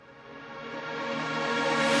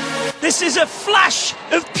This is a flash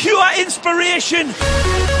of pure inspiration.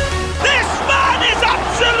 This man is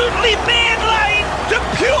absolutely mainline to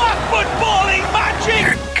pure footballing magic.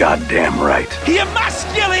 You're goddamn right. He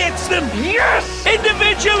emasculates them. Yes!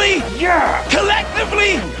 Individually. Yeah!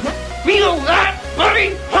 Collectively. Feel that,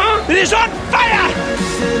 buddy? Huh? It is on fire.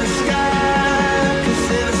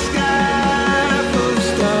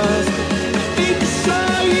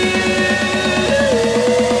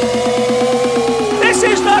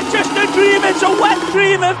 This is not just a dream, it's a wet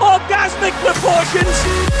dream of orgasmic proportions.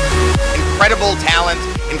 Incredible talent,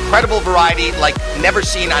 incredible variety like never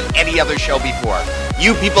seen on any other show before.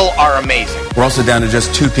 You people are amazing. We're also down to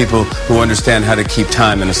just two people who understand how to keep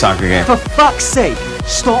time in a soccer game. For fuck's sake,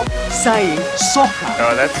 stop saying soccer.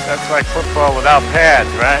 No, that's like football without pads,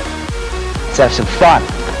 right? Let's have some fun.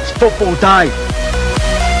 It's football day.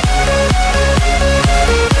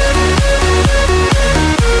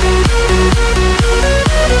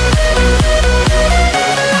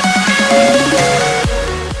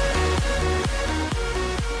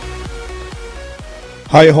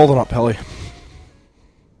 How you holding up, Pelly?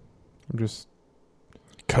 I'm just...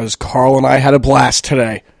 Because Carl and I had a blast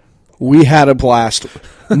today. We had a blast.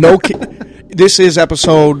 No, this is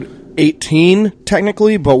episode 18,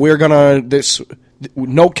 technically, but we're going to...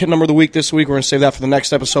 No kid number of the week this week. We're going to save that for the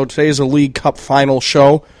next episode. Today is a League Cup final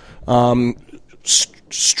show.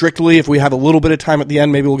 Strictly, if we have a little bit of time at the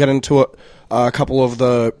end, maybe we'll get into a couple of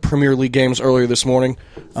the Premier League games earlier this morning.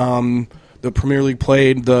 The Premier League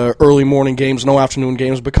played the early morning games, no afternoon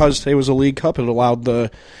games, because today was a League Cup. It allowed the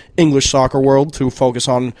English soccer world to focus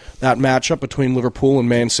on that matchup between Liverpool and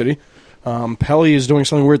Man City. Pelly is doing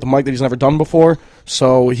something weird with the mic that he's never done before,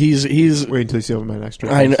 so he's wait until you see what my next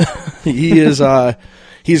drink I know. He is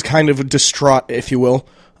he's kind of distraught, if you will.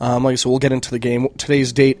 Like I said, we'll get into the game.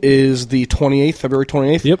 Today's date is the 28th, February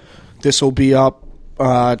 28th. Yep. This will be up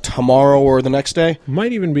tomorrow or the next day.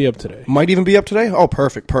 Might even be up today. Oh,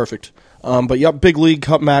 perfect. But yep, big League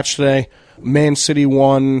Cup match today. Man City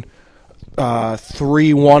won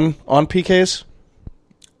 3-1 on PKs.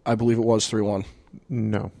 I believe it was 3-1.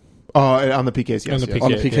 No. On the PKs, yes. On the PKs,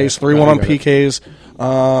 on the PKs, yeah. 3-1 on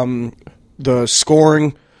PKs. The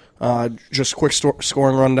scoring, just quick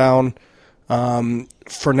scoring rundown.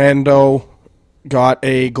 Fernando got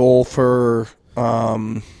a goal for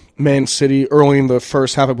Man City early in the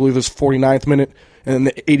first half. I believe it was 49th minute. And in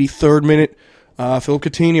the 83rd minute, Philip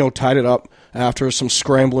Coutinho tied it up after some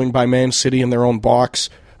scrambling by Man City in their own box.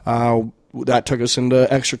 That took us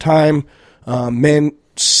into extra time. Man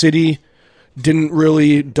City didn't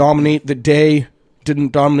really dominate the day,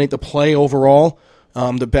 didn't dominate the play overall.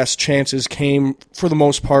 The best chances came, for the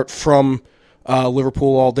most part, from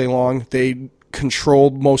Liverpool all day long. They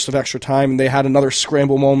controlled most of extra time, and they had another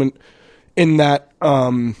scramble moment in that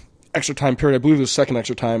extra time period. I believe it was the second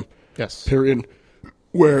extra time period,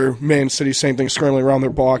 where Man City, same thing, scrambling around their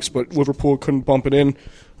box, but Liverpool couldn't bump it in.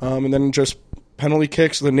 And then just penalty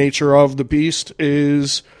kicks. The nature of the beast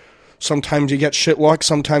is sometimes you get shit luck,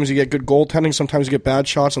 sometimes you get good goaltending, sometimes you get bad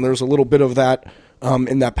shots, and there's a little bit of that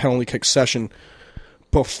in that penalty kick session.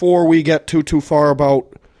 Before we get too far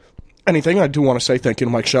about anything, I do want to say thank you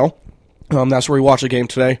to Mike Shell. That's where we watched the game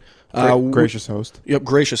today. Gracious host. Yep,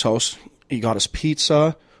 gracious host. He got us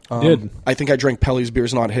pizza. Did. I think I drank Pelly's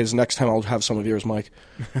beers, not his. Next time I'll have some of yours, Mike.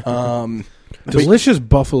 Delicious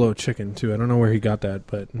buffalo chicken, too. I don't know where he got that,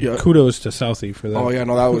 but kudos to Southie for that. Oh, yeah,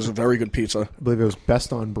 no, that was a very good pizza. I believe it was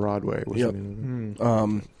Best on Broadway. Yep.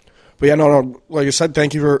 But yeah, no, like I said,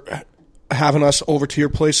 thank you for having us over to your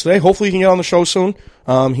place today. Hopefully you can get on the show soon.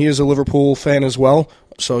 He is a Liverpool fan as well,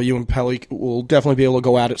 so you and Pelly will definitely be able to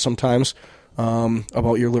go at it sometimes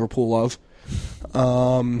about your Liverpool love.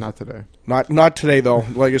 Not today. Not today, though.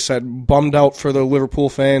 Like I said, bummed out for the Liverpool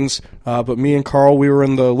fans. But me and Carl, we were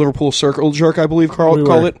in the Liverpool circle jerk, I believe Carl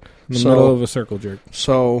called it. In the middle of a circle jerk.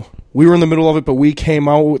 So we were in the middle of it, but we came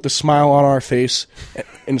out with the smile on our face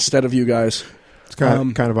instead of you guys. It's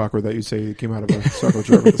kind of awkward that you say you came out of a circle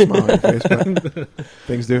jerk with a smile on your face, but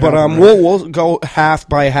things do happen. But we'll go half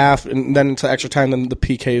by half, and then into extra time, then the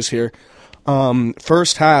PKs here.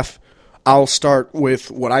 First half, I'll start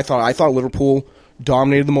with what I thought. I thought Liverpool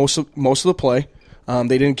dominated the most of the play.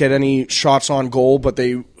 They didn't get any shots on goal, but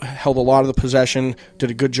they held a lot of the possession,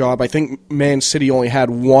 did a good job. I think Man City only had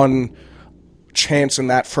one chance in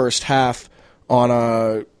that first half on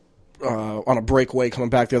a breakaway coming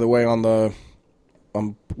back the other way on the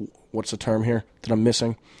what's the term here that I'm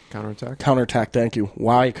missing? Counterattack, thank you.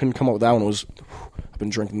 Why I couldn't come up with that one was I've been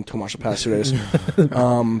drinking too much the past 2 days.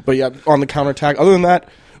 But yeah, on the counterattack. Other than that,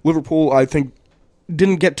 Liverpool, I think,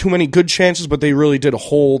 didn't get too many good chances, but they really did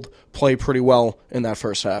hold play pretty well in that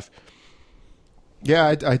first half. Yeah,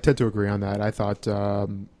 I tend to agree on that. I thought,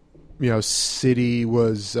 City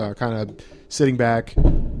was kind of sitting back.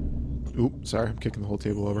 Oops, sorry, I'm kicking the whole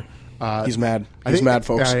table over. He's mad. He's mad,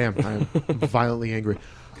 folks. I am violently angry.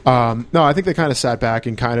 No, I think they kind of sat back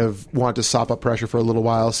and kind of wanted to sop up pressure for a little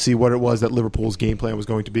while, see what it was that Liverpool's game plan was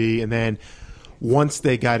going to be, and then once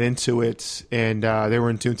they got into it and they were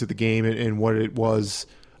in tune to the game and what it was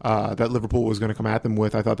that Liverpool was going to come at them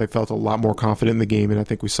with, I thought they felt a lot more confident in the game, and I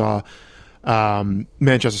think we saw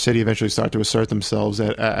Manchester City eventually start to assert themselves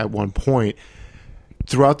at one point.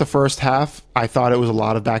 Throughout the first half, I thought it was a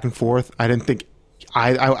lot of back and forth. I didn't think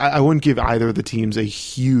I wouldn't give either of the teams a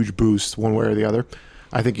huge boost one way or the other.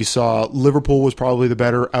 I think you saw Liverpool was probably the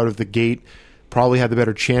better out of the gate, probably had the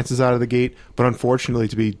better chances out of the gate, but unfortunately,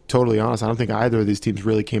 to be totally honest, I don't think either of these teams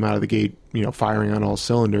really came out of the gate, firing on all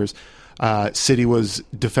cylinders. City was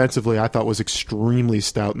defensively, I thought, was extremely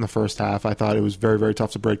stout in the first half. I thought it was very, very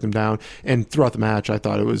tough to break them down, and throughout the match, I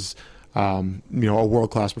thought it was a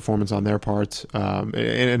world-class performance on their part,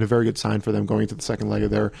 and a very good sign for them going into the second leg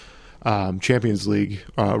of their Champions League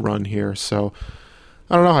run here. So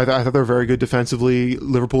I don't know. I thought they were very good defensively.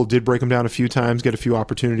 Liverpool did break them down a few times, get a few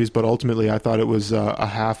opportunities, but ultimately I thought it was a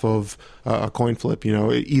half of a coin flip.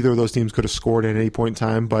 Either of those teams could have scored at any point in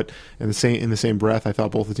time, but in the same breath, I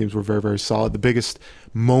thought both the teams were very, very solid. The biggest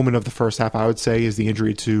moment of the first half, I would say, is the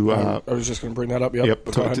injury to... I was just going to bring that up. Yep.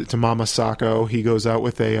 To Mama Sakho. He goes out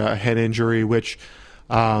with a head injury, which...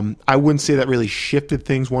 I wouldn't say that really shifted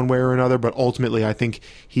things one way or another, but ultimately I think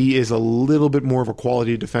he is a little bit more of a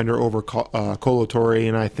quality defender over Kolo Touré,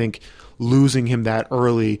 and I think losing him that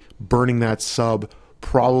early, burning that sub,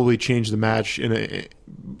 probably changed the match in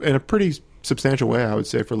a pretty substantial way, I would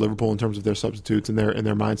say, for Liverpool in terms of their substitutes and their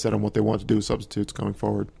mindset on what they want to do with substitutes going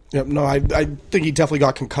forward. Yep, no, I think he definitely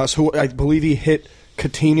got concussed. I believe he hit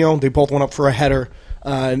Coutinho. They both went up for a header.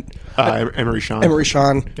 Emery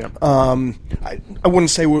Can. Yep. I wouldn't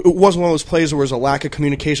say it wasn't one of those plays where there was a lack of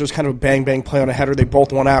communication. It was kind of a bang-bang play on a header. They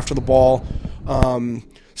both went after the ball.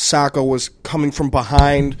 Sakho was coming from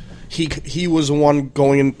behind. He was the one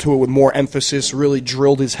going into it with more emphasis, really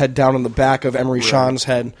drilled his head down in the back of Emery Can's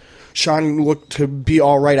head. Can looked to be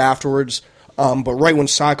all right afterwards, but right when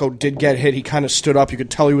Sakho did get hit, he kind of stood up. You could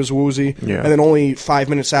tell he was woozy. Yeah. And then only 5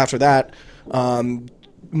 minutes after that,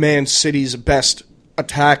 Man City's best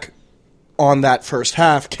attack on that first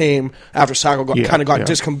half came after Sakho got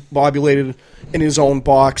discombobulated in his own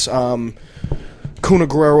box. Kun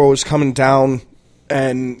Aguero was coming down,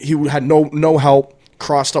 and he had no help,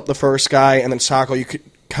 crossed up the first guy, and then Sakho, he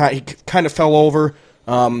kind of fell over.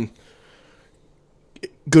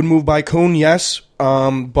 Good move by Kun, yes,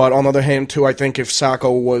 but on the other hand, too, I think if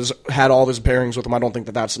Sakho had all of his bearings with him, I don't think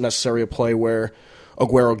that's necessarily a play where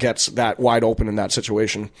Aguero gets that wide open in that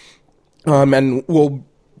situation. The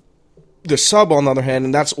sub, on the other hand,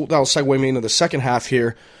 and that'll segue me into the second half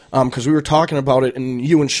here, because we were talking about it, and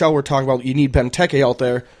you and Shell were talking about you need Benteke out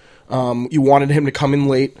there. You wanted him to come in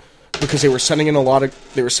late because they were sending in a lot of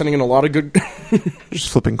good. Just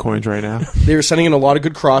flipping coins right now. They were sending in a lot of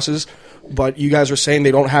good crosses, but you guys are saying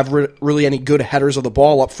they don't have really any good headers of the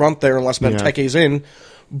ball up front there unless Benteke's in.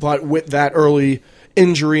 But with that early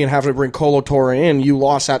injury and having to bring Kolo Touré in, you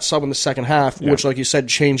lost that sub in the second half, which, like you said,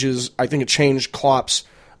 changes. I think it changed Klopp's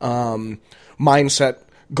mindset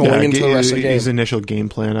going into the rest of the game. His initial game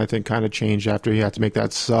plan, I think, kind of changed after he had to make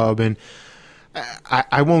that sub. And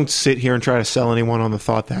I won't sit here and try to sell anyone on the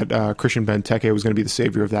thought that Christian Benteke was going to be the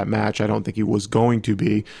savior of that match. I don't think he was going to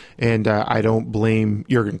be. And I don't blame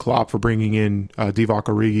Jurgen Klopp for bringing in Divock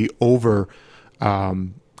Origi over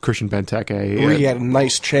Christian Benteke. Origi had a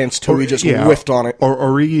nice chance, too. He just whiffed on it.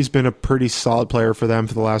 Origi's been a pretty solid player for them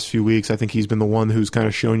for the last few weeks. I think he's been the one who's kind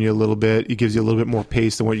of shown you a little bit. He gives you a little bit more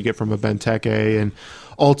pace than what you get from a Benteke. And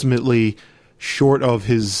ultimately, short of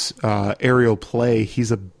his aerial play,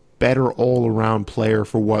 he's a better all-around player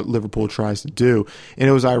for what Liverpool tries to do. And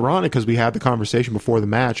it was ironic because we had the conversation before the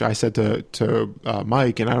match. I said to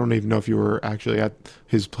Mike, and I don't even know if you were actually at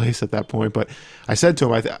his place at that point, but I said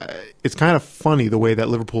to him, it's kind of funny the way that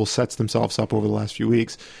Liverpool sets themselves up over the last few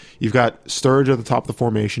weeks. You've got Sturridge at the top of the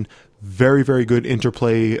formation, very, very good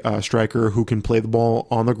interplay striker who can play the ball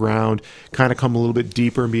on the ground, kind of come a little bit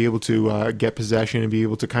deeper and be able to get possession and be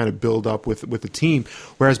able to kind of build up with the team.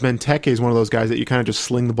 Whereas Benteke is one of those guys that you kind of just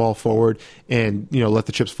sling the ball forward and let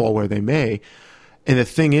the chips fall where they may. And the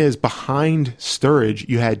thing is, behind Sturridge,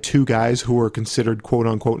 you had two guys who were considered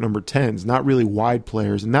quote-unquote number 10s, not really wide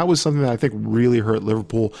players. And that was something that I think really hurt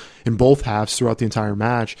Liverpool in both halves throughout the entire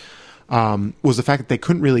match. Was the fact that they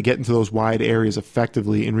couldn't really get into those wide areas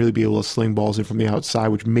effectively and really be able to sling balls in from the outside,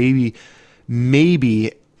 which maybe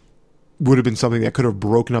would have been something that could have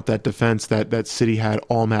broken up that defense that City had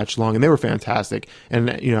all match long, and they were fantastic. And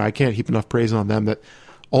I can't heap enough praise on them. That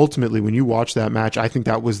ultimately, when you watch that match, I think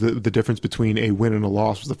that was the difference between a win and a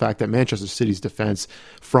loss, was the fact that Manchester City's defense,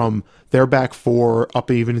 from their back four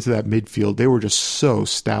up even into that midfield, they were just so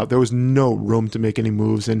stout. There was no room to make any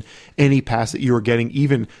moves, and any pass that you were getting,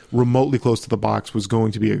 even remotely close to the box, was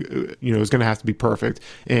going to be, was going to have to be perfect.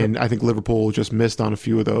 And I think Liverpool just missed on a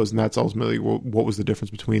few of those, and that's ultimately what was the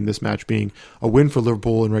difference between this match being a win for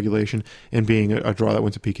Liverpool in regulation and being a draw that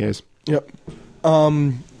went to PKs. Yep.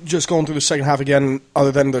 Just going through the second half again,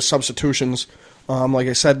 other than the substitutions, like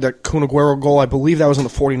I said, the Kun Aguero goal, I believe that was in the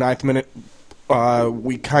 49th minute.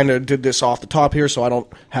 We kind of did this off the top here, so I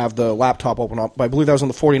don't have the laptop open up, but I believe that was in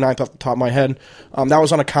the 49th off the top of my head. That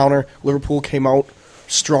was on a counter. Liverpool came out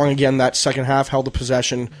strong again that second half, held the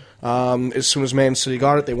possession. As soon as Man City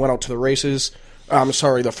got it, they went out to the races.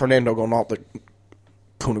 The Fernando goal, not the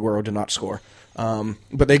Kun Aguero did not score.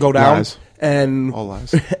 But they go down. Lies. And all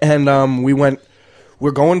lies. And we're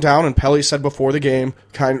going down, and Pelé said before the game,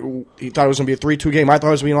 he thought it was going to be a 3-2 game. I thought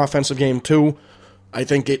it was going to be an offensive game too. I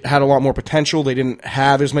think it had a lot more potential. They didn't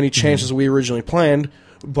have as many chances as we originally planned,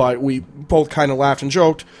 but we both kind of laughed and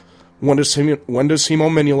joked. When does Simon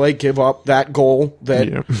Mignolet give up that goal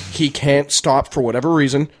that he can't stop for whatever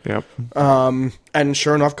reason? Yep. And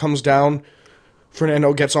sure enough, comes down.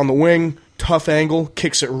 Fernando gets on the wing, tough angle,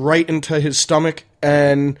 kicks it right into his stomach,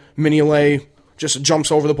 and Mignolet just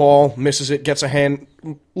jumps over the ball, misses it, gets a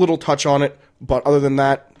little touch on it, but other than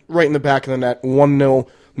that, right in the back of the net, 1-0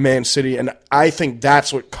 Man City, and I think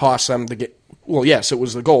that's what cost them the game. Well, yes, it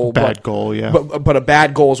was the goal. Goal, yeah. But a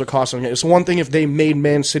bad goal is what cost them. It's one thing if they made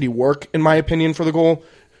Man City work, in my opinion, for the goal,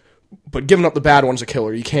 but giving up the bad one's a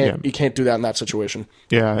killer. You can't do that in that situation.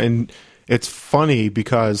 Yeah, and it's funny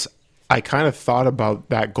because I kind of thought about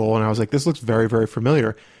that goal, and I was like, this looks very, very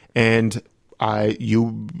familiar. And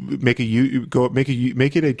make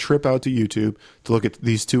it a trip out to YouTube to look at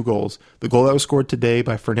these two goals. The goal that was scored today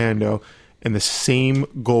by Fernando, and the same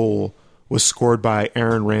goal was scored by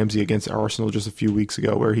Aaron Ramsey against Arsenal just a few weeks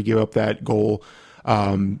ago, where he gave up that goal.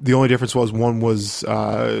 The only difference was one was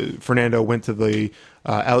Fernando went to the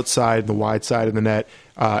outside, the wide side of the net.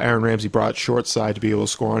 Aaron Ramsey brought short side to be able to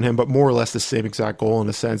score on him, but more or less the same exact goal in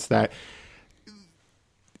the sense that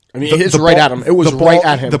it's right at him. It was right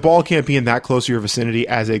at him. The ball can't be in that close to your vicinity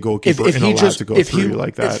as a goalkeeper and allowed to go through you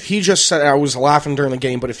like that. If he just said, I was laughing during the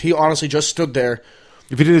game, but if he honestly just stood there.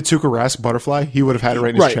 If he did a Tuukka butterfly, he would have had it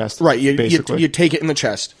right in his chest. Right, you take it in the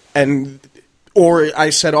chest. Or I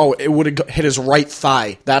said, it would have hit his right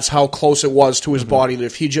thigh. That's how close it was to his body. That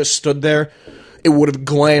if he just stood there, it would have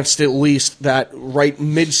glanced at least that right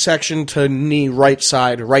midsection to knee, right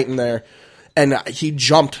side, right in there. And he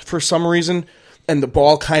jumped for some reason, and the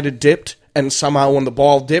ball kind of dipped, and somehow when the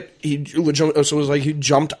ball dipped, so it was like he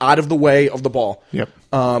jumped out of the way of the ball. Yep.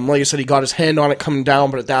 Like I said, he got his hand on it coming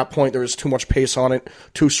down, but at that point there was too much pace on it,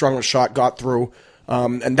 too strong a shot got through,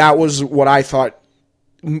 and that was what I thought.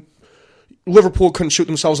 Liverpool couldn't shoot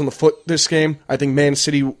themselves in the foot this game. I think Man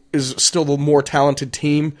City is still the more talented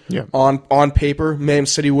team on paper. Man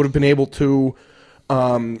City would have been able to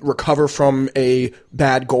recover from a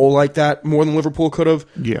bad goal like that more than Liverpool could have.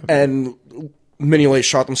 Yeah. And Mignolet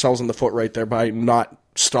shot themselves in the foot right there by not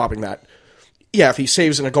stopping that. Yeah, if he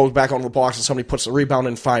saves and it goes back onto the box and somebody puts the rebound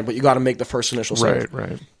in, fine, but you got to make the first initial save.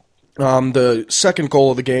 Right. The second goal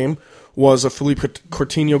of the game was a Philippe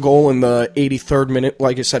Coutinho goal in the 83rd minute.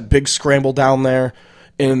 Like I said, big scramble down there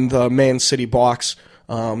in the Man City box.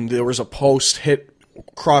 There was a post hit,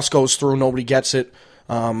 cross goes through, nobody gets it.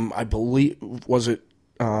 I believe, was it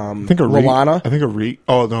Lallana?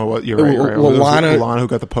 Oh, no, you're right. Lallana who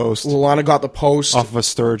got the post. Lallana got the post. Off of a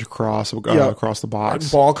Sturridge cross across the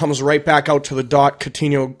box. Ball comes right back out to the dot.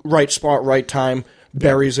 Coutinho, right spot, right time,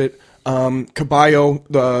 buries it. Caballo,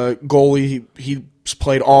 the goalie, he's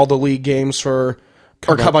played all the league games for...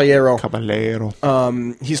 Caballero.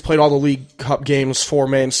 He's played all the League Cup games for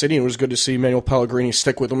Man City, and it was good to see Manuel Pellegrini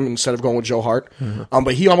stick with him instead of going with Joe Hart. Mm-hmm.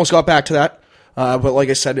 But he almost got back to that. But like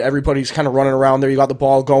I said, everybody's kind of running around there. You got the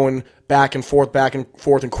ball going back and forth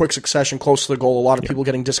in quick succession close to the goal. A lot of people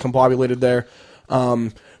getting discombobulated there.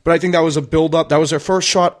 But I think that was a build-up. That was their first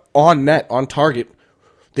shot on net, on target,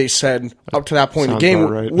 they said, up to that point in the game,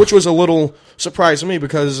 right. Which was a little surprise to me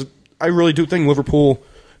because I really do think Liverpool,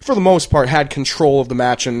 for the most part, had control of the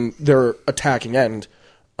match and their attacking end.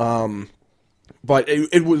 But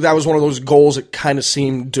that was one of those goals it kind of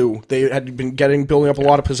seemed due. They had been building up a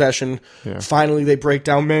lot of possession. Yeah. Finally, they break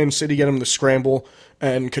down Man City, get them to scramble,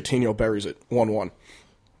 and Coutinho buries it 1-1.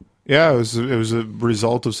 Yeah, it was a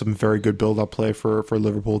result of some very good build-up play for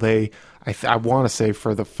Liverpool. I want to say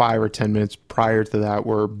for the 5 or 10 minutes prior to that,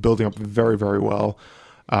 were building up very, very well.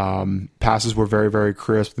 Passes were very, very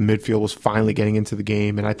crisp. The midfield was finally getting into the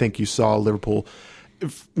game, and I think you saw Liverpool,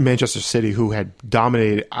 Manchester City, who had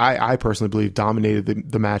dominated. I personally believe dominated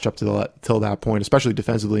the match up till that point, especially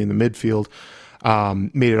defensively in the midfield.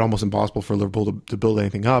 Made it almost impossible for Liverpool to build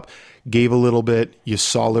anything up. Gave a little bit. You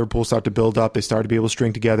saw Liverpool start to build up. They started to be able to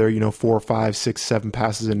string together, 4, 5, 6, 7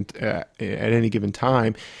 passes at any given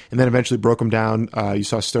time, and then eventually broke them down. You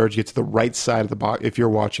saw Sturridge get to the right side of the box. If you're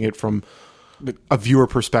watching it from a viewer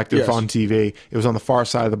perspective on TV, it was on the far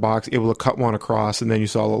side of the box, able to cut one across, and then you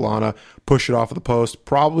saw Lallana push it off of the post.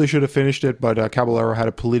 Probably should have finished it, but Caballero had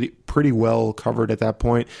it pretty well covered at that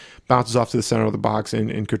point. Bounces off to the center of the box,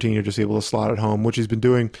 and Coutinho just able to slot it home, which he's been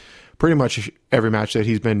doing pretty much every match that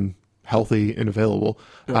he's been healthy and available.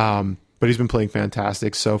 Yeah. But he's been playing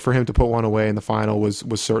fantastic. So for him to put one away in the final was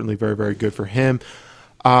certainly very, very good for him.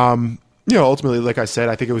 Ultimately, like I said,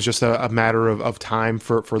 I think it was just a matter of time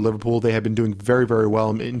for Liverpool. They had been doing very, very well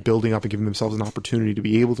in building up and giving themselves an opportunity to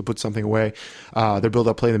be able to put something away. Their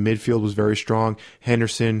build-up play in the midfield was very strong.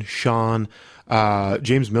 Henderson, Sean,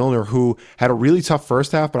 James Milner, who had a really tough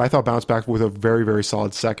first half, but I thought bounced back with a very, very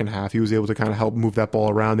solid second half. He was able to kind of help move that ball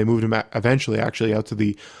around. They moved him eventually actually out to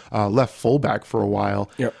the left fullback for a while.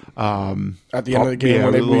 Yep. At the end of the game,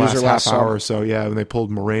 when they lose their last half hour or so, when they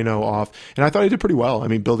pulled Moreno off. And I thought he did pretty well. I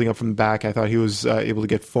mean, building up from the back, I thought he was able to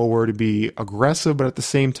get forward and be aggressive, but at the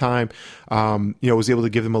same time, was able to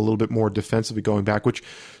give them a little bit more defensively going back, which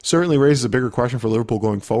certainly raises a bigger question for Liverpool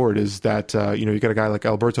going forward, is that, you got a guy like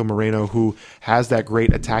Alberto Moreno who has that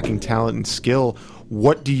great attacking talent and skill.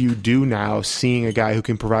 What do you do now, seeing a guy who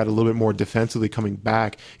can provide a little bit more defensively coming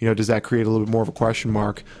back? Does that create a little bit more of a question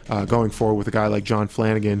mark going forward with a guy like John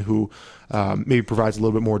Flanagan, who maybe provides a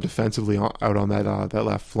little bit more defensively out on that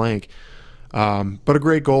left flank? But a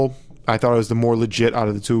great goal. I thought it was the more legit out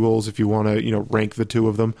of the 2 goals, if you want to rank the 2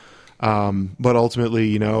 of them. But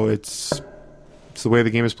ultimately, it's the way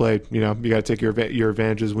the game is played. You got to take your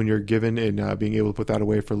advantages when you're given, and being able to put that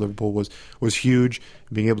away for Liverpool was huge.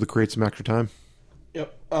 Being able to create some extra time.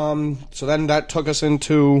 Yep. So then that took us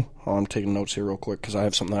into. I'm taking notes here real quick because I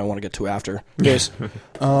have something I want to get to after this.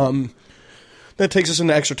 That takes us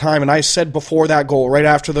into extra time, and I said before that goal, right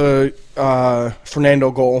after the Fernando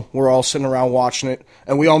goal, we're all sitting around watching it,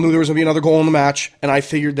 and we all knew there was going to be another goal in the match, and I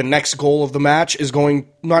figured the next goal of the match is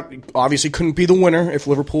obviously couldn't be the winner if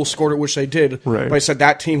Liverpool scored it, which they did, right. But I said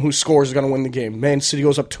that team who scores is going to win the game. Man City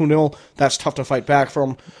goes up 2-0, that's tough to fight back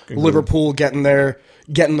from. Liverpool getting the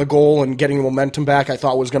goal and getting the momentum back, I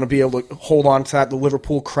thought was going to be able to hold on to that. The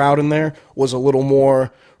Liverpool crowd in there was a little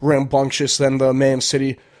more rambunctious than the Man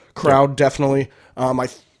City crowd, definitely.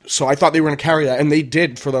 So I thought they were going to carry that, and they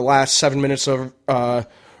did for the last 7 minutes of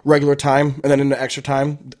regular time, and then into extra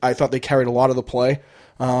time. I thought they carried a lot of the play.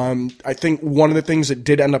 I think one of the things that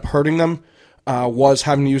did end up hurting them was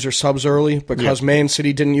having to use their subs early, because Man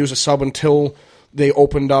City didn't use a sub until they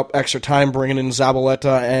opened up extra time, bringing in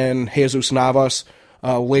Zabaleta and Jesus Navas.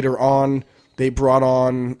 Later on, they brought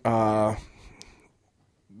on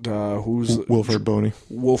Wilfred Boney.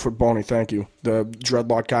 Wilfred Boney, thank you. The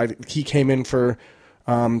dreadlock guy. He came in for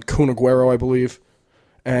Kun Aguero, I believe.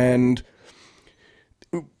 And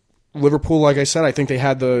Liverpool, like I said, I think they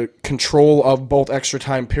had the control of both extra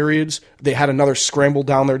time periods. They had another scramble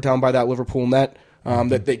down by that Liverpool net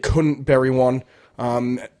that they couldn't bury one.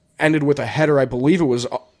 Ended with a header, I believe it was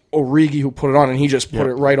Origi who put it on, and he just put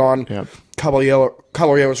it right on. Caballero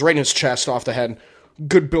was right in his chest off the head.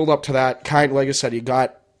 Good build up to that. Like I said, you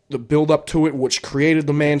got the build up to it, which created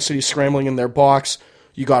the Man City scrambling in their box.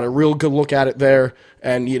 You got a real good look at it there,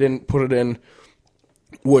 and you didn't put it in,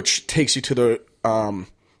 which takes you to the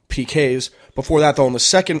PKs. Before that, though, in the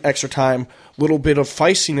second extra time, little bit of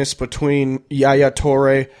feistiness between Yaya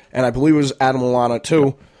Toure and I believe it was Adam Lallana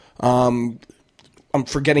too. I'm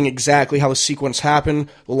forgetting exactly how the sequence happened.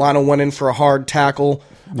 Lallana went in for a hard tackle.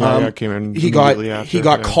 Came in. He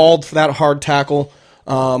got called for that hard tackle.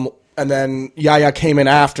 And then Yaya came in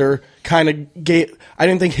after, kind of gave. I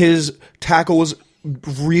didn't think his tackle was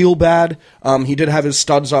real bad. He did have his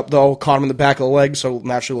studs up, though, caught him in the back of the leg, so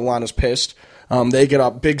naturally Lallana's pissed. They get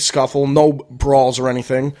up, big scuffle, no brawls or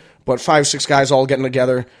anything, but 5-6 guys all getting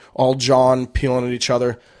together, all jawing, peeling at each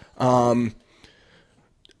other.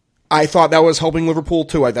 I thought that was helping Liverpool,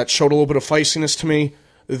 too. That showed a little bit of feistiness to me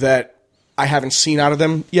that I haven't seen out of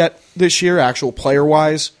them yet this year, actual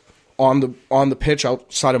player-wise, on the pitch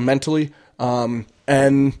outside of mentally. And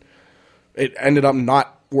it ended up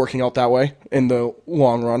not working out that way in the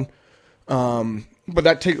long run. But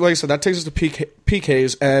like I said, that takes us to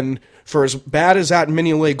PKs, and for as bad as that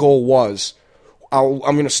Mignolet goal was, I'm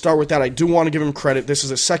going to start with that. I do want to give him credit. This is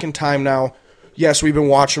the second time now. Yes, we've been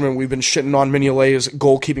watching him, and we've been shitting on Mignolet's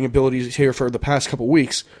goalkeeping abilities here for the past couple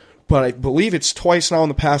weeks, but I believe it's twice now in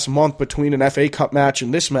the past month between an FA Cup match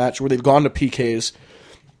and this match where they've gone to PKs,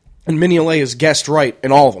 and Mignolet has guessed right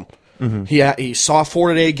in all of them. Mm-hmm. He saw four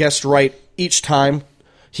today, guessed right each time.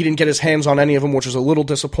 He didn't get his hands on any of them, which was a little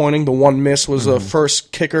disappointing. The one miss was the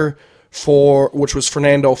first kicker which was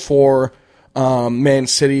Fernando for Man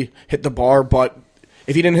City, hit the bar, but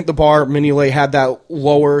if he didn't hit the bar, Mignolet had that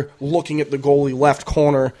lower, looking at the goalie left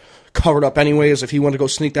corner, covered up anyways. If he went to go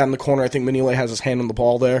sneak that in the corner, I think Mignolet has his hand on the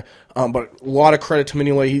ball there. But a lot of credit to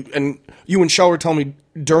Mignolet. And you and Shell were telling me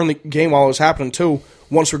during the game while it was happening too,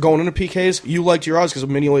 once we're going into PKs, you liked your odds because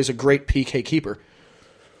Mignolet's a great PK keeper.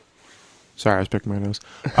 Sorry, I was picking my nose.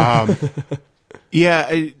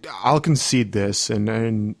 Yeah, I'll concede this,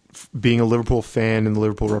 and being a Liverpool fan and the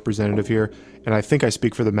Liverpool representative here, and I think I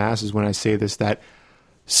speak for the masses when I say this, that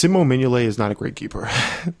Simo Mignolet is not a great keeper.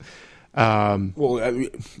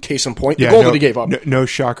 Case in point, the goal that he gave up. No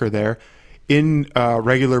shocker there. In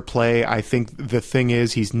regular play, I think the thing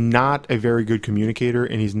is he's not a very good communicator,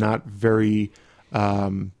 and he's not very...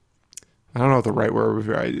 I don't know what the right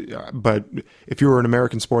word, but if you were an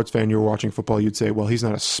American sports fan, you were watching football, you'd say, well, he's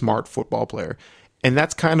not a smart football player. And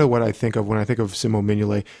that's kind of what I think of when I think of Simo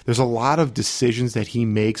Mignolet. There's a lot of decisions that he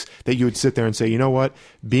makes that you would sit there and say, you know what,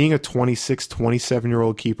 being a 26,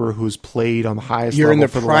 27-year-old keeper who's played on the highest level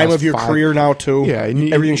for the last You're in the prime of your career now, too. Yeah,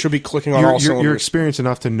 and everything should be clicking on all cylinders. You're experienced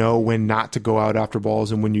enough to know when not to go out after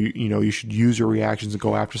balls and when you should use your reactions and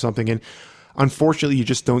go after something. And unfortunately, you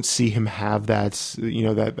just don't see him have that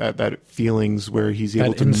feelings where he's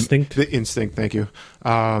able to instinct. The instinct, thank you.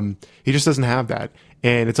 He just doesn't have that,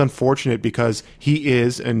 and it's unfortunate because he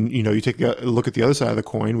is. And you take a look at the other side of the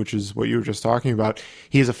coin, which is what you were just talking about.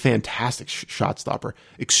 He is a fantastic shot stopper,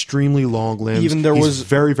 extremely long limbs. He's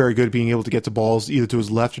very, very good at being able to get to balls either to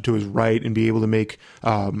his left or to his right, and be able to make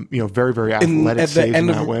very, very athletic saves in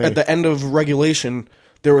that way. At the end of regulation,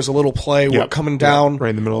 there was a little play coming down right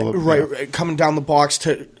in the middle of coming down the box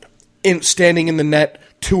standing in the net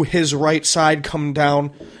to his right side, coming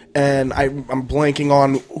down, and I'm blanking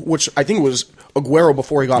on which I think it was Aguero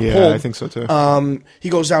before he got pulled. Yeah, I think so too. He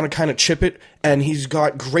goes down to kind of chip it, and he's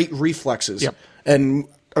got great reflexes. Yep. And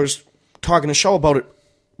I was talking to Shaw about it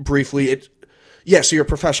briefly. So you're a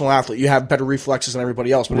professional athlete. You have better reflexes than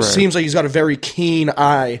everybody else. But it seems like he's got a very keen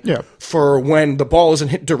eye for when the ball isn't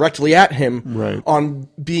hit directly at him on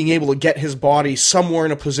being able to get his body somewhere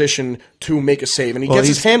in a position to make a save. And he gets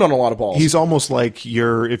his hand on a lot of balls. He's almost like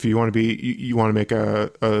if you want to make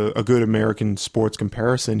a good American sports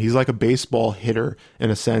comparison, he's like a baseball hitter in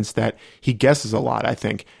a sense that he guesses a lot, I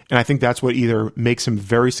think. And I think that's what either makes him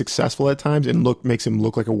very successful at times and makes him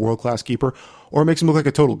look like a world-class keeper, or makes him look like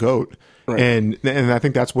a total GOAT. Right. And I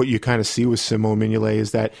think that's what you kind of see with Simo Mignolet,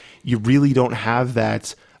 is that you really don't have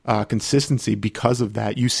that consistency because of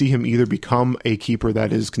that. You see him either become a keeper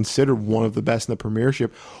that is considered one of the best in the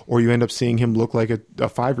Premiership, or you end up seeing him look like a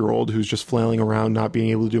 5-year-old who's just flailing around, not being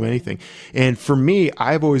able to do anything. And for me,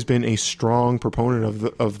 I've always been a strong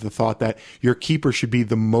proponent of the thought that your keeper should be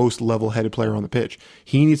the most level-headed player on the pitch.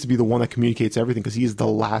 He needs to be the one that communicates everything because he is the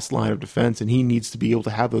last line of defense, and he needs to be able to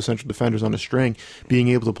have those central defenders on a string, being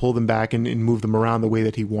able to pull them back and move them around the way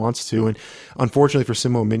that he wants to. And unfortunately for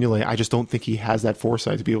Simo Mignolet, I just don't think he has that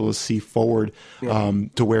foresight to be able to see forward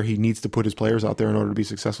to where he needs to put his players out there in order to be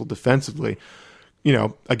successful defensively.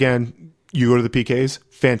 Again, you go to the PKs,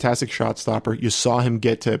 fantastic shot stopper. You saw him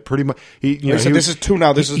get to pretty much. This is two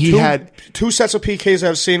now. This is two sets of PKs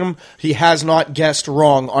I've seen him. He has not guessed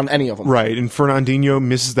wrong on any of them. Right, and Fernandinho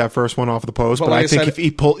misses that first one off the post, but I think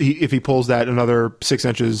if he pulls that another 6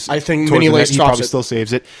 inches, I think Mignolet he probably still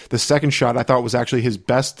saves it. The second shot I thought was actually his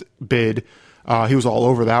best bid. He was all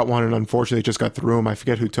over that one, and unfortunately, it just got through him. I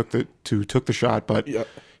forget who took the shot, but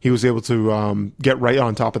he was able to get right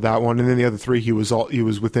on top of that one. And then the other three, he was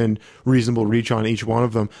within reasonable reach on each one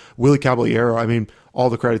of them. Willy Caballero, I mean,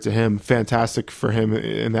 all the credit to him. Fantastic for him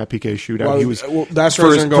in that PK shootout. Well, he was that's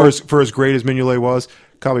for as great as Mignolet was.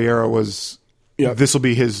 Caballero was. Yeah. This will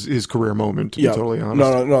be his career moment. To be totally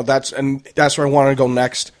honest. No. That's where I wanted to go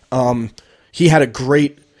next. He had a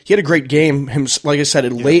great game. Like I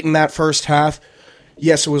said, late in that first half.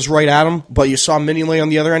 Yes, it was right at him, but you saw Mignolet on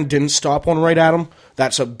the other end didn't stop one right at him.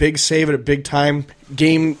 That's a big save at a big time.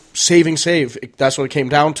 Game-saving save. That's what it came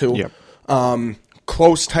down to. Yep.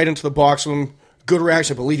 Close, tight into the box with him. Good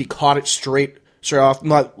reaction. I believe he caught it straight off.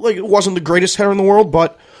 Not like it wasn't the greatest header in the world,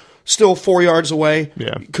 but still 4 yards away.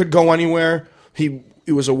 Yeah. Could go anywhere. It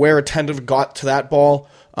He was aware, attentive, got to that ball.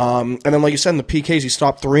 And then, like you said, in the PKs, he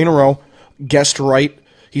stopped 3 in a row, guessed right.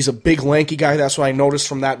 He's a big, lanky guy. That's what I noticed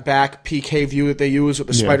from that back PK view that they use with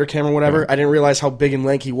the spider cam or whatever. I didn't realize how big and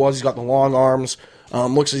lanky he was. He's got the long arms.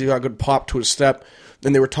 Looks as he's got a good pop to his step.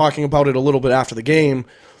 Then they were talking about it a little bit after the game.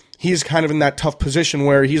 He's kind of in that tough position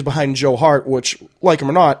where he's behind Joe Hart, which, like him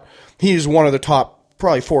or not, he's one of the top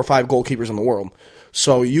probably 4 or 5 goalkeepers in the world.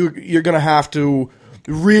 So you're going to have to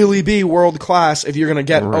really be world class if you're going to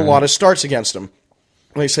get a lot of starts against him.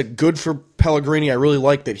 Like I said, good for Pellegrini. I really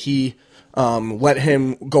like that he let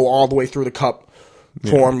him go all the way through the cup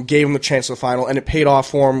for him, gave him the chance of the final, and it paid off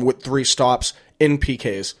for him with 3 stops in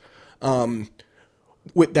PKs.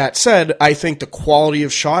 With that said, I think the quality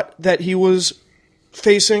of shot that he was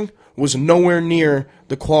facing was nowhere near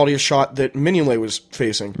the quality of shot that Mignolet was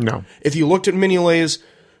facing. No. If you looked at Mignolet's,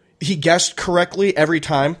 he guessed correctly every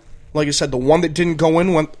time. Like I said, the one that didn't go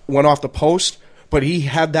in went off the post, but he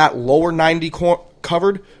had that lower 90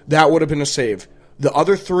 covered. That would have been a save. The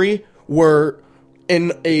other 3 were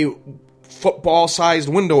in a football-sized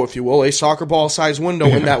window, if you will, a soccer ball-sized window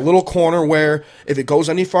in that little corner where if it goes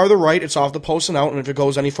any farther right, it's off the post and out, and if it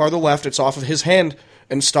goes any farther left, it's off of his hand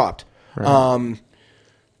and stopped. Right.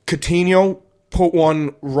 Coutinho put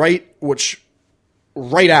one right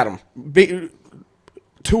at him.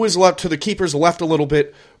 To his left, to the keeper's left a little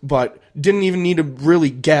bit, but didn't even need to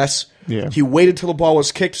really guess. Yeah. He waited till the ball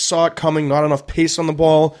was kicked, saw it coming, not enough pace on the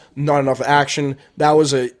ball, not enough action. That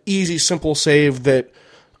was an easy, simple save that,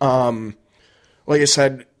 like I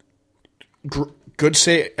said, good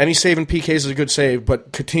save. Any save in PKs is a good save,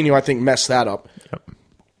 but Coutinho, I think, messed that up.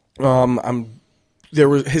 Yep. There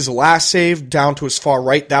was his last save down to his far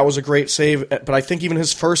right. That was a great save, but I think even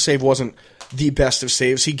his first save wasn't the best of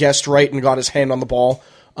saves. He guessed right and got his hand on the ball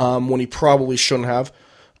when he probably shouldn't have.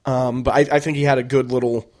 But I think he had a good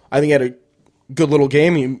little. I think he had a good little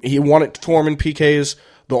game. He won it for him in PKs.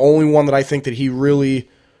 The only one that I think that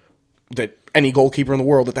any goalkeeper in the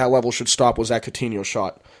world at that level should stop was that Coutinho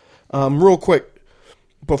shot. Real quick,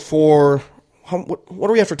 before what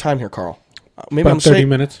do we have for time here, Carl? Maybe about 30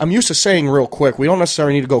 minutes. I'm used to saying real quick. We don't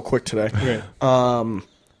necessarily need to go quick today. Okay.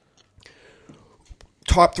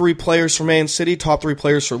 Top 3 players for Man City, top 3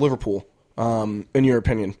 players for Liverpool, in your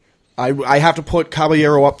opinion. I have to put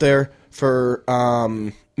Caballero up there for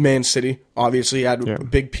Man City. Obviously, he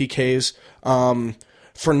had big PKs.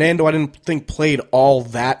 Fernando, I didn't think played all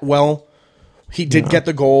that well. He did get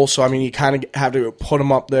the goal, so I mean, you kind of have to put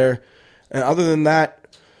him up there. And other than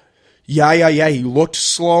that, he looked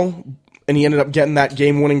slow, and he ended up getting that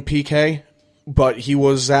game-winning PK, but he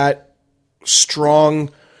was that strong.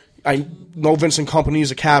 I know Vincent Kompany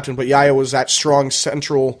is a captain, but Yaya was that strong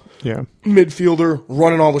central midfielder,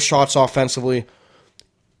 running all the shots offensively.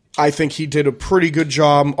 I think he did a pretty good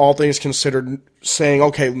job, all things considered, saying,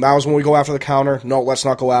 okay, now's when we go after the counter. No, let's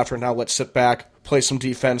not go after it now. Let's sit back, play some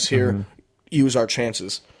defense here, use our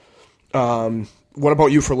chances. What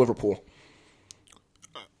about you for Liverpool?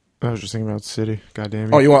 I was just thinking about City. God damn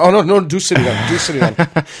it. Oh, you want? Oh, no, do City then. Do City then.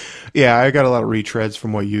 Yeah, I got a lot of retreads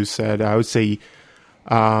from what you said. I would say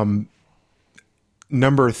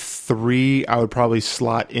number 3, I would probably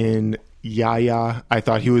slot in Yaya. I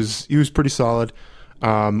thought he was pretty solid.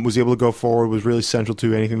 Was able to go forward, was really central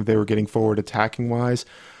to anything that they were getting forward attacking-wise.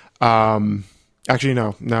 Actually,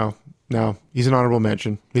 no. He's an honorable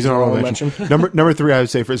mention. Number 3, I would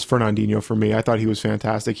say, is Fernandinho for me. I thought he was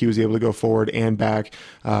fantastic. He was able to go forward and back,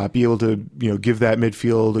 be able to give that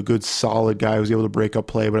midfield a good, solid guy who was able to break up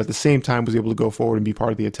play, but at the same time was able to go forward and be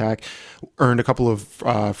part of the attack. Earned a couple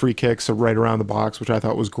of free kicks right around the box, which I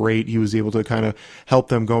thought was great. He was able to kind of help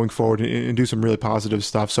them going forward and do some really positive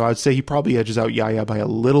stuff. So I'd say he probably edges out Yaya by a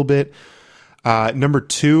little bit. Number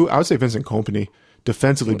 2, I would say Vincent Kompany.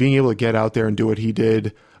 Defensively, being able to get out there and do what he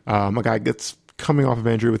did. A guy that's coming off of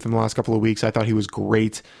injury within the last couple of weeks. I thought he was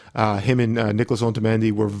great. Him and Nicholas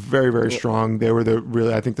Otamendi were very, very strong. They were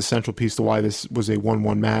I think the central piece to why this was a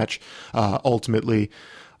 1-1 match ultimately.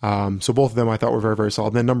 So both of them I thought were very, very solid.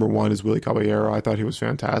 And then number 1 is Willy Caballero. I thought he was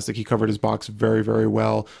fantastic. He covered his box very, very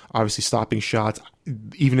well. Obviously stopping shots.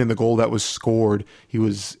 Even in the goal that was scored, he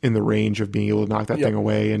was in the range of being able to knock that thing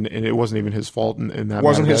away, and it wasn't even his fault. In that, it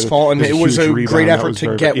wasn't his fault, and it was a great effort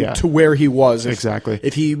to get to where he was. Exactly.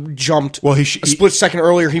 If he jumped a split second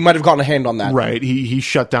earlier, he might have gotten a hand on that. Right. He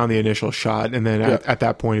shut down the initial shot, and then at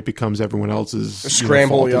that point, it becomes everyone else's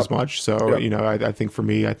scramble fault as much. So I think for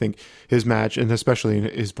me, I think his match, and especially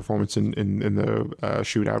his performance in the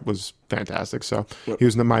shootout, was fantastic. So he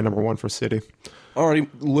was my number 1 for City.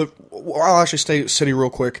 Alrighty, I'll actually stay City real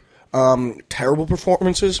quick. Terrible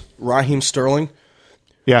performances. Raheem Sterling.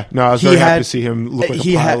 Yeah, no, I was very happy to see him look like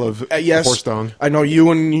a pile of horse dung. I know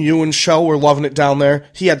you and Shell were loving it down there.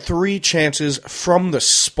 He had 3 chances from the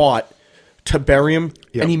spot to bury him,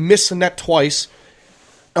 and he missed the net twice.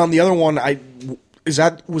 On the other one, was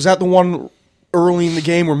that the one early in the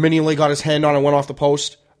game where Mignolet got his hand on and went off the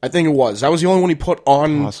post? I think it was. That was the only one he put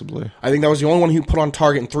on. Possibly. I think that was the only one he put on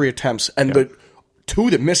target in 3 attempts, and the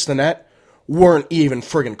 2 that missed the net weren't even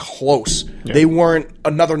friggin' close. Yeah. They weren't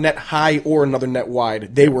another net high or another net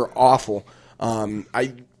wide. They were awful.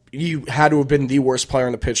 You had to have been the worst player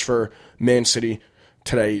on the pitch for Man City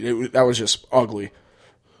today. That was just ugly.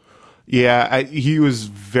 Yeah, he was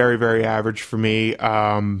very, very average for me.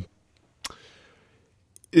 To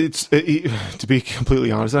be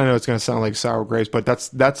completely honest, I know it's going to sound like sour grapes, but that's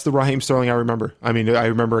the Raheem Sterling I remember. I mean, I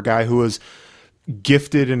remember a guy who was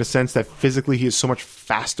gifted in a sense that physically he is so much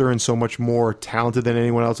faster and so much more talented than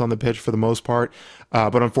anyone else on the pitch for the most part,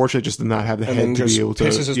 but unfortunately just did not have the head to be able to.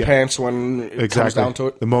 Pisses his pants when it comes down to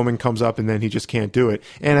it. The moment comes up and then he just can't do it.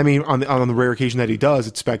 And I mean, on the rare occasion that he does,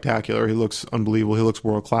 it's spectacular. He looks unbelievable. He looks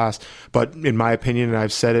world class. But in my opinion, and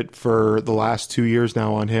I've said it for the last 2 years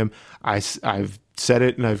now on him, I've said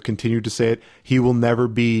it and I've continued to say it. He will never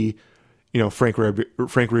be, Frank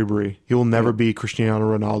Ribery. He will never be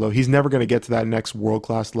Cristiano Ronaldo. He's never going to get to that next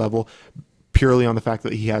world-class level purely on the fact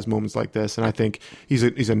that he has moments like this. And I think he's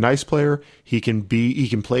a nice player. He can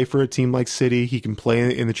play for a team like City. He can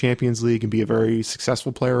play in the Champions League and be a very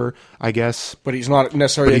successful player, I guess. But he's not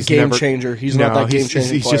necessarily a game changer. He's not that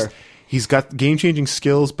game-changing player. He's got game-changing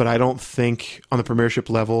skills, but I don't think on the Premiership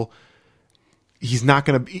level he's not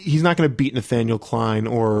going to beat Nathaniel Klein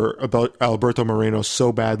or Alberto Moreno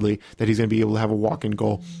so badly that he's going to be able to have a walk-in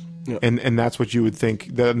goal. Yep. And that's what you would think.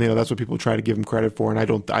 That's what people try to give him credit for, and I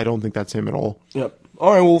don't think that's him at all. Yep.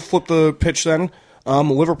 All right, we'll flip the pitch then.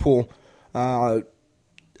 Liverpool. I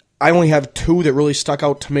only have 2 that really stuck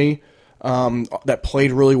out to me that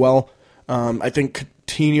played really well. I think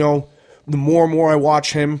Coutinho, the more and more I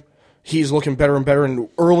watch him, he's looking better and better. And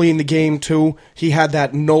early in the game, too, he had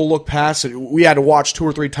that no-look pass. We had to watch 2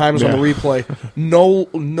 or 3 times on the replay.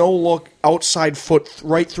 No-look, outside foot,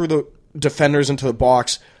 right through the defenders into the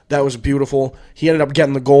box. That was beautiful. He ended up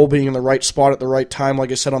getting the goal, being in the right spot at the right time,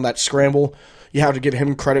 like I said, on that scramble. You have to give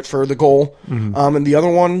him credit for the goal. Mm-hmm. And the other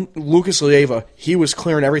one, Lucas Leiva, he was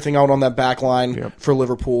clearing everything out on that back line for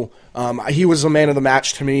Liverpool. He was the man of the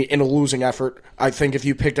match to me in a losing effort. I think if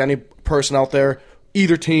you picked any person out there,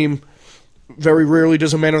 either team, very rarely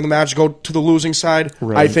does a man of the match go to the losing side.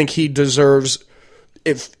 Right. I think he deserves,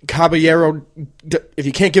 if Caballero, if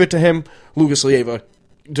you can't give it to him, Lucas Leiva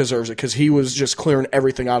deserves it because he was just clearing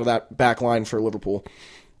everything out of that back line for Liverpool.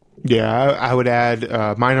 Yeah, I would add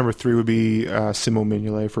my number 3 would be Simon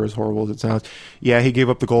Mignolet, for as horrible as it sounds. Yeah, he gave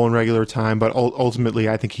up the goal in regular time, but ultimately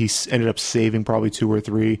I think he ended up saving probably 2 or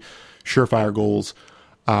 3 surefire goals.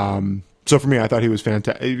 So for me, I thought he was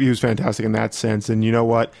fantastic in that sense. And you know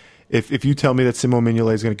what? If you tell me that Simon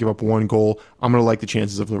Mignolet is going to give up 1 goal, I'm going to like the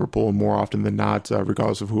chances of Liverpool more often than not,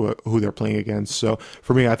 regardless of who they're playing against. So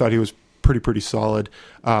for me, I thought he was pretty solid.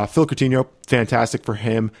 Phil Coutinho, fantastic for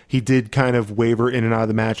him. He did kind of waver in and out of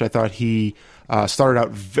the match. I thought he started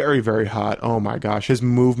out very, very hot. Oh my gosh, his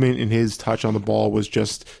movement and his touch on the ball was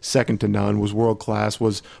just second to none. Was world class.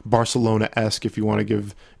 Was Barcelona-esque, if you want to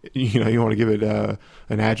give it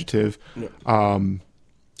an adjective. Yeah. And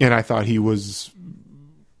I thought he was.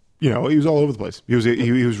 He was all over the place. He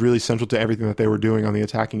was really central to everything that they were doing on the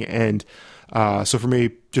attacking end. So for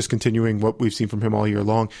me, just continuing what we've seen from him all year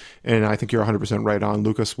long, and I think you're 100% right on.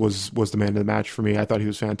 Lucas was the man of the match for me. I thought he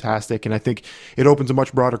was fantastic, and I think it opens a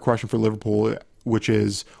much broader question for Liverpool, which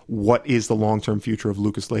is what is the long-term future of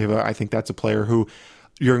Lucas Leiva? I think that's a player who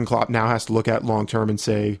Jurgen Klopp now has to look at long-term and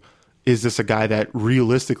say, is this a guy that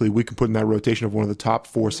realistically we can put in that rotation of one of the top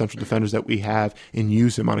 4 central defenders that we have and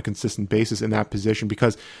use him on a consistent basis in that position?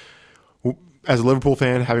 Because as a Liverpool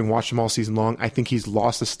fan, having watched him all season long, I think he's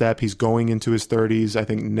lost a step. He's going into his 30s, I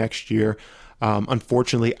think, next year.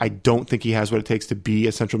 Unfortunately, I don't think he has what it takes to be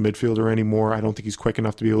a central midfielder anymore. I don't think he's quick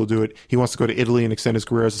enough to be able to do it. He wants to go to Italy and extend his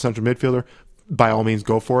career as a central midfielder. By all means,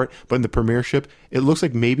 go for it. But in the Premiership, it looks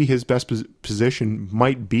like maybe his best position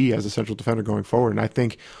might be as a central defender going forward. And I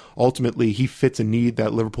think ultimately he fits a need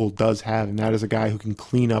that Liverpool does have, and that is a guy who can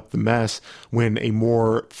clean up the mess when a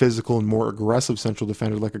more physical and more aggressive central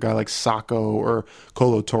defender, like a guy like Sacco or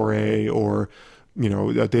Kolo Touré or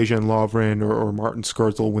Dejan Lovren or Martin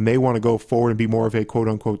Skrtel, when they want to go forward and be more of a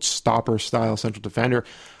quote-unquote stopper-style central defender,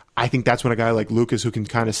 I think that's when a guy like Lucas, who can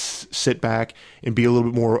kind of sit back and be a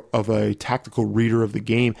little bit more of a tactical reader of the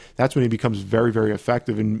game, that's when he becomes very, very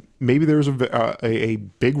effective. And maybe there's a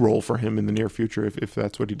big role for him in the near future if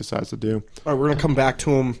that's what he decides to do. All right, we're going to come back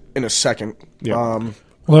to him in a second. Yeah.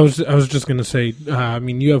 Well, I was just going to say,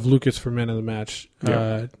 you have Lucas for man of the match.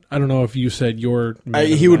 Yeah. I don't know if you said your man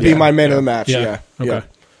he would be my man of the match, yeah. Okay.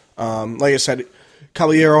 Like I said,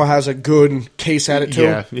 Caballero has a good case at it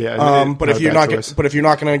too. Yeah. But if you're not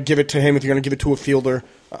going to give it to him, if you're going to give it to a fielder,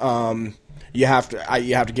 you have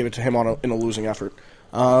to give it to him in a losing effort.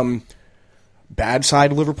 Bad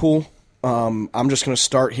side Liverpool. I'm just going to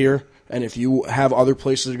start here, and if you have other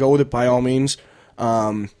places to go with it, by all means.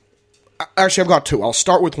 Actually, I've got two. I'll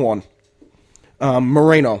start with one.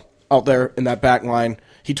 Moreno out there in that back line.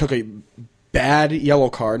 He took a bad yellow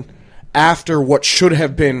card after what should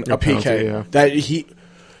have been a PK. Penalty, yeah. That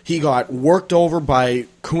he got worked over by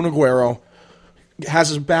Kun Aguero, has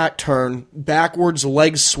his back turned, backwards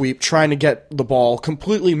leg sweep, trying to get the ball,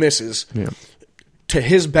 completely misses. Yeah. To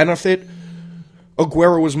his benefit,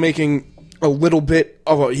 Aguero was making a little bit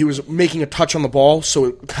he was making a touch on the ball, so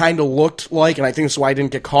it kind of looked like, and I think that's why I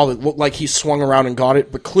didn't get called, it looked like he swung around and got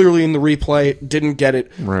it, but clearly in the replay, didn't get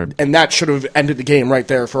it. Right. And that should have ended the game right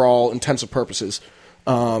there for all intents and purposes.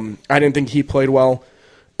 I didn't think he played well.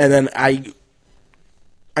 And then I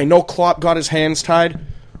know Klopp got his hands tied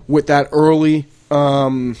with that early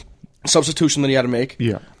substitution that he had to make.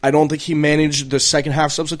 Yeah. I don't think he managed the second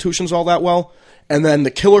half substitutions all that well. And then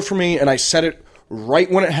the killer for me, and I said it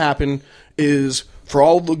right when it happened, is for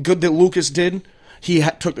all the good that Lucas did, he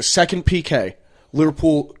took the second PK.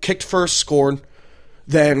 Liverpool kicked first, scored.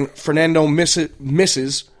 Then Fernando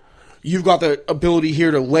misses. You've got the ability here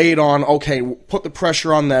to lay it on, okay, put the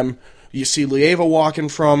pressure on them. You see Leiva walking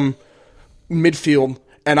from midfield,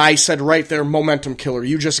 and I said right there, momentum killer.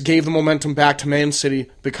 You just gave the momentum back to Man City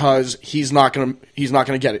because he's not gonna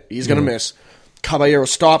get it. He's gonna miss. Caballero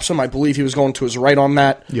stops him. I believe he was going to his right on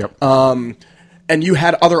that. Yep. And you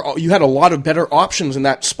had a lot of better options in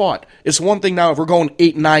that spot. It's one thing now if we're going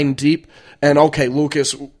 8-9 deep, and okay,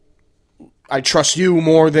 Lucas, I trust you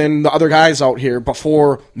more than the other guys out here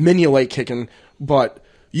before Mignolet kicking, but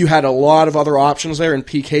you had a lot of other options there in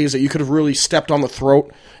PKs that you could have really stepped on the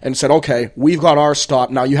throat and said, okay, we've got our stop,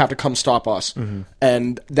 now you have to come stop us. Mm-hmm.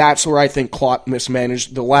 And that's where I think Klopp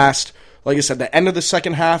mismanaged the last, like I said, the end of the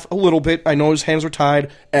second half a little bit. I know his hands were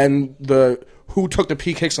tied, and who took the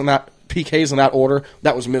PKs in that order,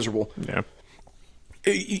 that was miserable. Yeah.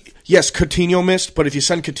 Yes, Coutinho missed, but if you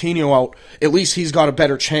send Coutinho out, at least he's got a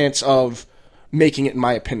better chance of making it, in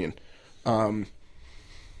my opinion.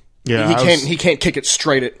 He can't kick it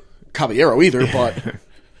straight at Caballero either, but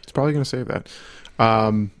it's probably going to save that.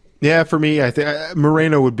 For me, I think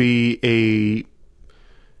Moreno would be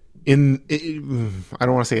I don't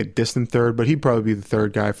want to say a distant third, but he'd probably be the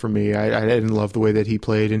third guy for me. I didn't love the way that he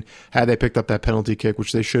played, and had they picked up that penalty kick,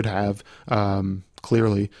 which they should have,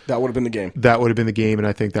 clearly, that would have been the game. That would have been the game, and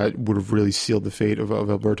I think that would have really sealed the fate of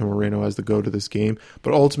Alberto Moreno as the go to this game.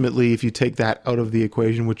 But ultimately, if you take that out of the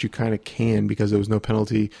equation, which you kind of can because there was no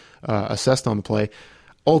penalty assessed on the play,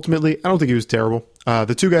 ultimately, I don't think he was terrible.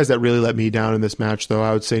 The two guys that really let me down in this match, though,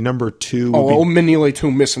 I would say number two. Mignolet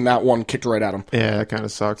too, missing that one, kicked right at him. Yeah, that kind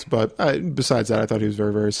of sucks. But besides that, I thought he was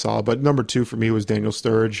very, very solid. But number two for me was Daniel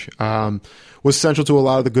Sturridge. Was central to a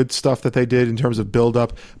lot of the good stuff that they did in terms of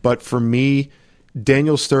build-up. But for me,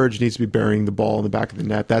 Daniel Sturridge needs to be burying the ball in the back of the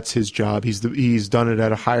net. That's his job. He's done it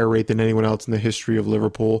at a higher rate than anyone else in the history of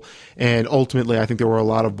Liverpool. And ultimately, I think there were a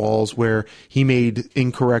lot of balls where he made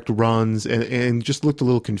incorrect runs and just looked a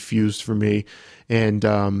little confused for me. And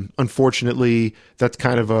unfortunately, that's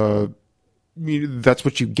kind of that's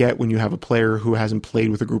what you get when you have a player who hasn't played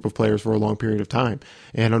with a group of players for a long period of time.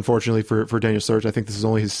 And unfortunately for Daniel Sturridge, I think this is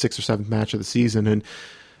only his 6th or 7th match of the season. And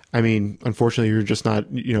I mean, unfortunately, you're just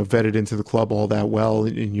not, vetted into the club all that well,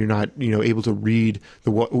 and you're not, able to read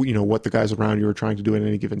what the guys around you are trying to do at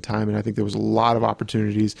any given time. And I think there was a lot of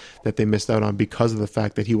opportunities that they missed out on because of the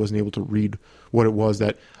fact that he wasn't able to read what it was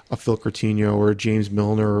that a Phil Coutinho or a James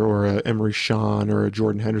Milner or a Emery Sean or a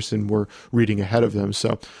Jordan Henderson were reading ahead of them.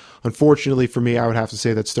 So, unfortunately for me, I would have to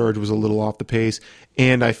say that Sturridge was a little off the pace,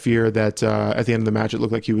 and I fear that at the end of the match it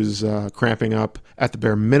looked like he was cramping up at the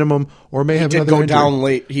bare minimum, or may have another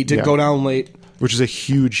injury. He did go down late. Which is a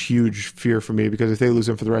huge, huge fear for me, because if they lose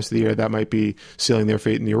him for the rest of the year, that might be sealing their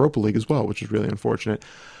fate in the Europa League as well, which is really unfortunate.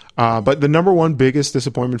 But the number one biggest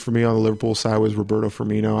disappointment for me on the Liverpool side was Roberto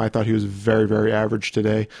Firmino. I thought he was very, very average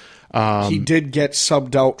today. He did get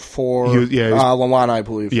subbed out for Lallana, I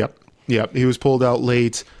believe. Yep. He was pulled out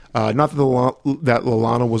late. Not that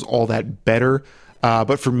Lallana was all that better,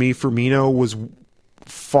 but for me, Firmino was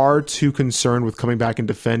far too concerned with coming back and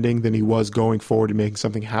defending than he was going forward and making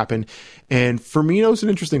something happen. And Firmino's an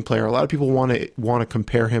interesting player. A lot of people want to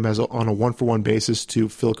compare him on a one-for-one basis to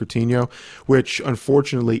Phil Coutinho, which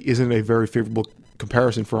unfortunately isn't a very favorable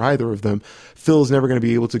comparison for either of them. Phil is never going to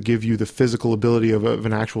be able to give you the physical ability of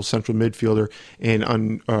an actual central midfielder, and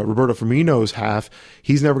on Roberto Firmino's half,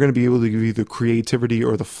 he's never going to be able to give you the creativity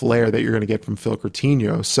or the flair that you're going to get from Phil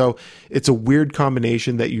Coutinho. So it's a weird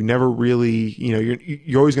combination that you never really,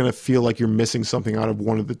 you're always going to feel like you're missing something out of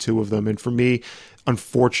one of the two of them. And for me,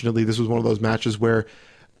 unfortunately, this was one of those matches where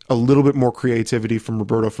a little bit more creativity from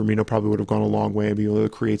Roberto Firmino probably would have gone a long way and be able to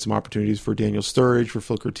create some opportunities for Daniel Sturridge, for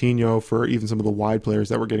Phil Coutinho, for even some of the wide players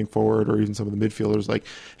that were getting forward, or even some of the midfielders like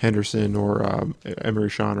Henderson or Emery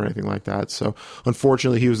Sean or anything like that. So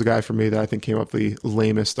unfortunately, he was the guy for me that I think came up the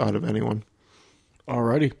lamest out of anyone.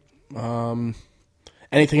 Alrighty.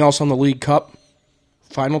 Anything else on the League Cup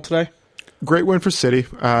final today? Great win for City.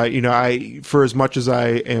 For as much as I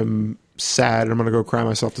am sad, I'm going to go cry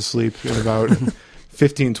myself to sleep in about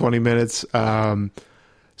 15, 20 minutes.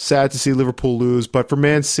 Sad to see Liverpool lose, but for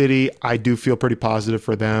Man City, I do feel pretty positive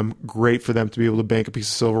for them. Great for them to be able to bank a piece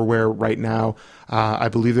of silverware right now. I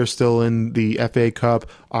believe they're still in the FA Cup,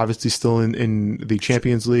 obviously still in the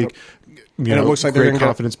Champions League. It looks like great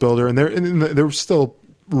confidence builder, and they're still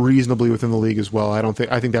reasonably within the league as well. I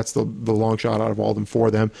think that's the long shot out of all of them for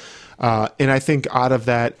them. And I think out of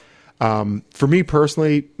that, for me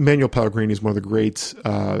personally, Manuel Pellegrini is one of the great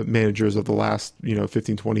managers of the last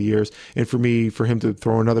 15, 20 years. And for him to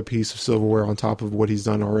throw another piece of silverware on top of what he's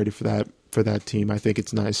done already for that team, I think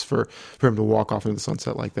it's nice for him to walk off into the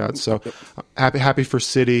sunset like that. So happy for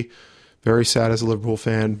City. Very sad as a Liverpool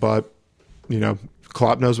fan, but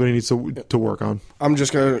Klopp knows what he needs to work on. I'm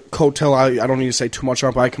just going to coattail. I don't need to say too much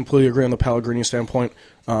on it, but I completely agree on the Pellegrini standpoint.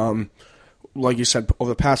 Like you said, over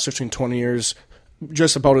the past 15, 20 years,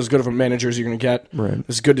 just about as good of a manager as you're going to get. Right.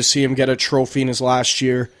 It's good to see him get a trophy in his last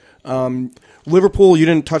year. Liverpool, you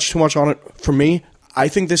didn't touch too much on it. For me, I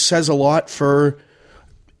think this says a lot for,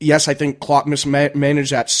 yes, I think Klopp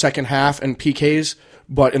mismanaged that second half and PKs,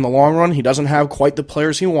 but in the long run, he doesn't have quite the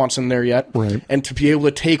players he wants in there yet. Right. And to be able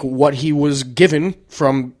to take what he was given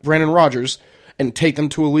from Brendan Rodgers and take them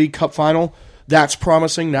to a League Cup final, that's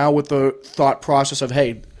promising now with the thought process of,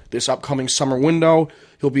 hey, this upcoming summer window,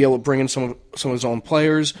 he'll be able to bring in some of his own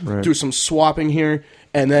players, do some swapping here,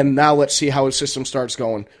 and then now let's see how his system starts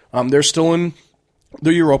going. They're still in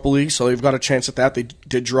the Europa League, so they've got a chance at that. They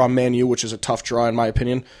did draw Man U, which is a tough draw in my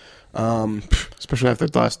opinion. Especially after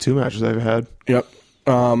the last two matches they've had. Yep.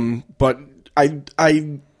 But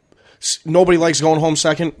nobody likes going home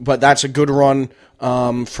second, but that's a good run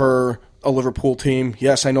for a Liverpool team.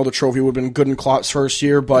 Yes, I know the trophy would have been good in Klopp's first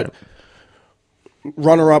year, but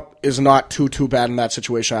runner-up is not too bad in that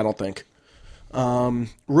situation, I don't think.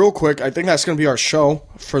 Real quick, I think that's going to be our show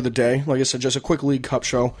for the day. Like I said, just a quick League Cup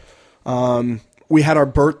show. We had our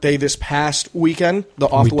birthday this past weekend, the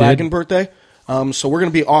Off the Wagon birthday. So we're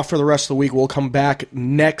going to be off for the rest of the week. We'll come back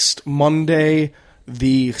next Monday,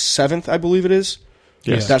 the 7th, I believe it is.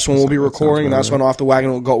 Yes. That's when we'll be recording, and that's when Off the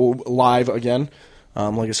Wagon will go live again.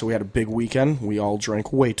 Like I said, we had a big weekend. We all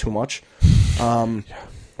drank way too much.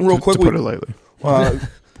 Real quick, to put it lightly.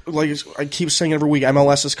 Like I keep saying every week,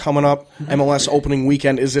 MLS is coming up. MLS opening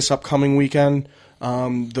weekend is this upcoming weekend.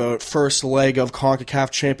 The first leg of CONCACAF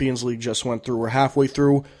Champions League just went through. We're halfway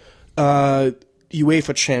through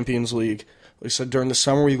UEFA Champions League. Like I said, during the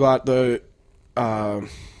summer we got the UEFA.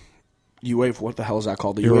 What the hell is that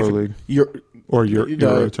called? The Euro League.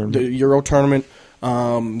 Euro tournament. The Euro tournament.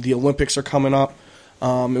 The Olympics are coming up.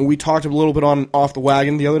 And we talked a little bit on Off the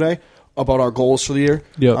Wagon the other day about our goals for the year.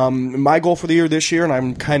 Yep. My goal for the year this year, and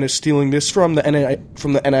I'm kind of stealing this from the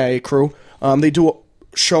NIA crew, they do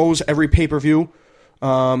shows every pay-per-view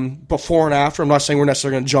before and after. I'm not saying we're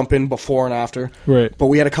necessarily going to jump in before and after. Right. But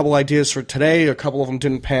we had a couple ideas for today. A couple of them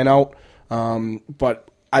didn't pan out. But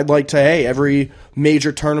I'd like to, every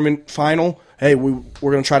major tournament final, we're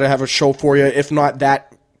going to try to have a show for you. If not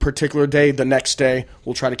that particular day, the next day,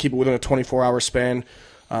 we'll try to keep it within a 24-hour span.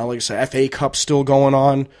 Like I said, FA Cup still going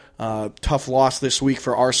on. Tough loss this week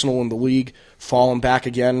for Arsenal in the league, falling back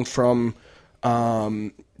again from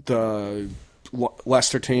the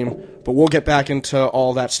Leicester team. But we'll get back into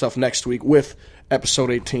all that stuff next week with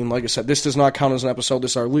episode 18. Like I said, this does not count as an episode.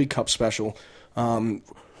 This is our League Cup special.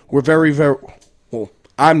 We're very, very... Well,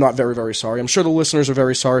 I'm not very, very sorry. I'm sure the listeners are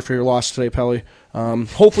very sorry for your loss today, Pelly.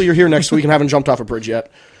 Hopefully you're here next week and haven't jumped off a bridge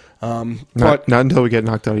yet. Not until we get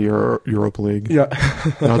knocked out of Europa League. Yeah.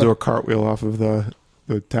 And I'll do a cartwheel off of the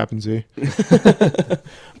Tappan Zee.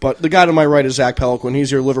 But the guy to my right is Zach Peliquin.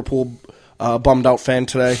 He's your Liverpool bummed out fan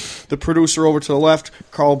today. The producer over to the left,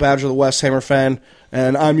 Carl Badger, the West Hammer fan.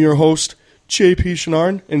 And I'm your host, JP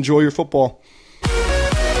Shenarn. Enjoy your football.